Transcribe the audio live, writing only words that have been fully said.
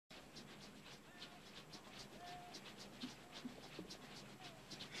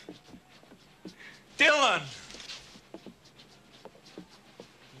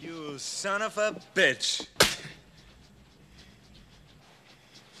son of a bitch.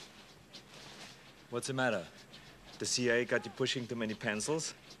 What's the matter? The CIA got you pushing too many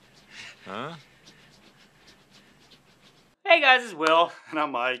pencils? Huh? Hey guys, it's Will. And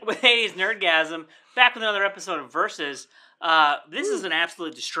I'm Mike. With 80s Nerdgasm, back with another episode of Versus. This is an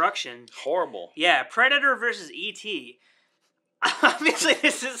absolute destruction. Horrible. Yeah, Predator versus E.T. Obviously,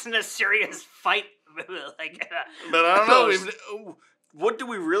 this isn't a serious fight. But I don't know. What do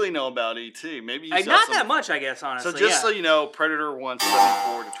we really know about E.T.? Maybe he's not that much, I guess, honestly. So just so you know, Predator won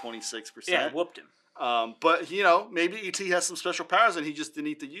 74 to 26%. Yeah, whooped him. But, maybe E.T. has some special powers and he just didn't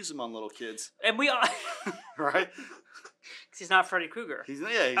need to use them on little kids. And we all... Right? Because he's not Freddy Krueger. He's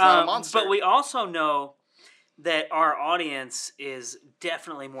not a monster. But we also know that our audience is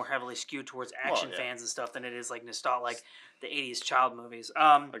definitely more heavily skewed towards action fans and stuff than it is like nostalgia, like the 80s child movies.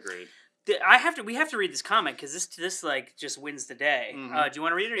 Agreed. We have to read this comment because this like just wins the day. Mm-hmm. Do you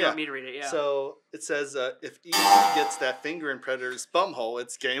want to read it or you want me to read it? Yeah. So it says if E.T. gets that finger in Predator's bumhole,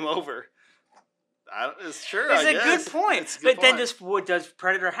 it's game over. It's true. It's I a guess. good point. It's a good Then point. does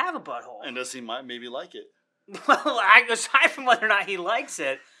Predator have a butthole? And does he maybe like it? Well, aside from whether or not he likes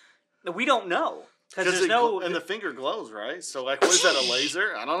it, we don't know. Because there's and the finger glows, right? So, like, what is that, a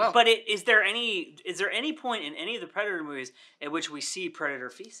laser? I don't know. But is there any point in any of the Predator movies at which we see Predator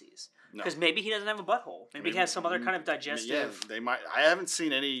feces? Because maybe he doesn't have a butthole. Maybe he has some other kind of digestive. Yeah, they might. I haven't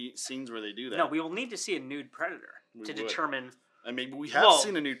seen any scenes where they do that. No, we will need to see a nude Predator to determine. I mean, we have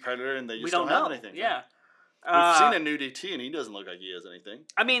seen a nude Predator, and they just don't have anything. Yeah. We've seen a nude E.T., and he doesn't look like he has anything.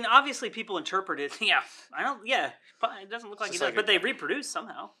 I mean, obviously, people interpret it. Yeah, I don't. Yeah, it doesn't look like he does, but they reproduce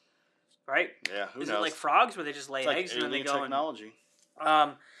somehow, right? Yeah, who knows? Is it like frogs where they just lay eggs and then they go technology.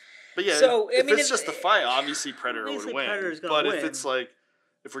 And, but yeah, so, if it's just a fight, obviously Predator would win. But win. If it's like,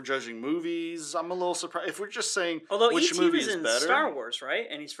 if we're judging movies, I'm a little surprised. If we're just saying which E.T. movie was is in better, Star Wars, right?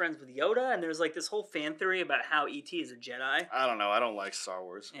 And he's friends with Yoda, and there's like this whole fan theory about how E.T. is a Jedi. I don't know. I don't like Star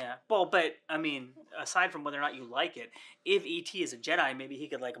Wars. Yeah, well, but I mean, aside from whether or not you like it, if E.T. is a Jedi, maybe he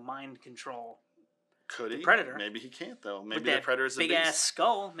could like mind control. Could he? Predator. Maybe he can't though. Maybe with the Predator's a big ass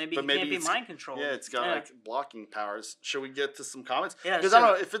skull. Maybe he can't be mind controlled. Yeah, it's got like blocking powers. Should we get to some comments? Yeah, because I don't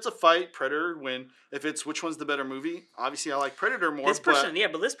know if it's a fight, Predator would win. If it's which one's the better movie, obviously I like Predator more. This person,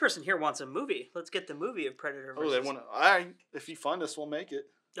 but this person here wants a movie. Let's get the movie of Predator. Versus... Oh, they want to. All right, if you fund us, we'll make it.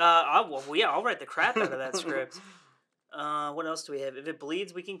 I'll write the crap out of that script. What else do we have? If it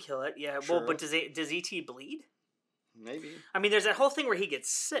bleeds, we can kill it. Yeah. Sure. Well, but does E.T. bleed? Maybe. I mean, there's that whole thing where he gets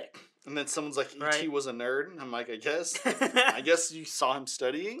sick. And then someone's like, E.T. was a nerd. I'm like, I guess you saw him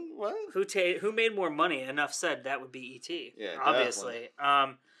studying? What? Who made more money? Enough said, that would be E.T. Yeah, obviously.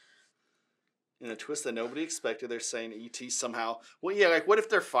 In a twist that nobody expected, they're saying E.T. somehow... Well, yeah, like, what if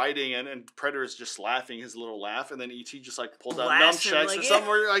they're fighting and Predator's just laughing, his little laugh, and then E.T. just, like, pulls out nunchucks or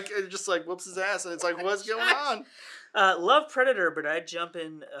somewhere, like, it just, like, whoops his ass, and it's like, what's going on? Love Predator, but I'd jump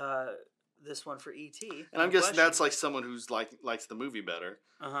in... this one for E.T. And I'm guessing that's like someone who's likes the movie better.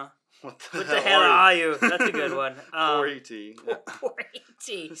 Uh-huh. What the hell are you? That's a good one. Poor E.T. Poor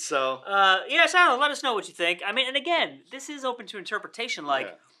E.T. So... so I don't know. Let us know what you think. I mean, and again, this is open to interpretation.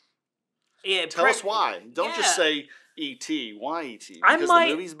 Like... Yeah, tell us why. Don't just say E.T. Why E.T.? Because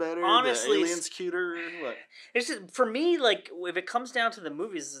the movie's better? Honestly, the alien's cuter? What? It's just, for me, like, if it comes down to the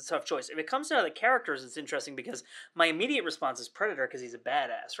movies, it's a tough choice. If it comes down to the characters, it's interesting because my immediate response is Predator because he's a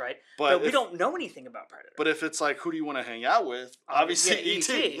badass, right? But we don't know anything about Predator. But if it's like, who do you want to hang out with? Obviously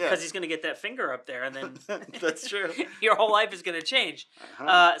E.T. Because he's going to get that finger up there and then... That's true. Your whole life is going to change.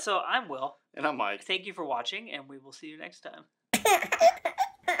 So I'm Will. And I'm Mike. Thank you for watching, and we will see you next time.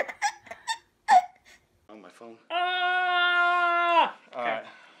 On my phone. Okay.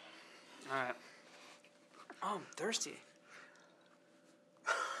 All right. Oh, I'm thirsty.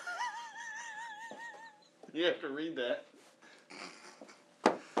 You have to read that.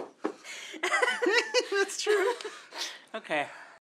 That's true. Okay.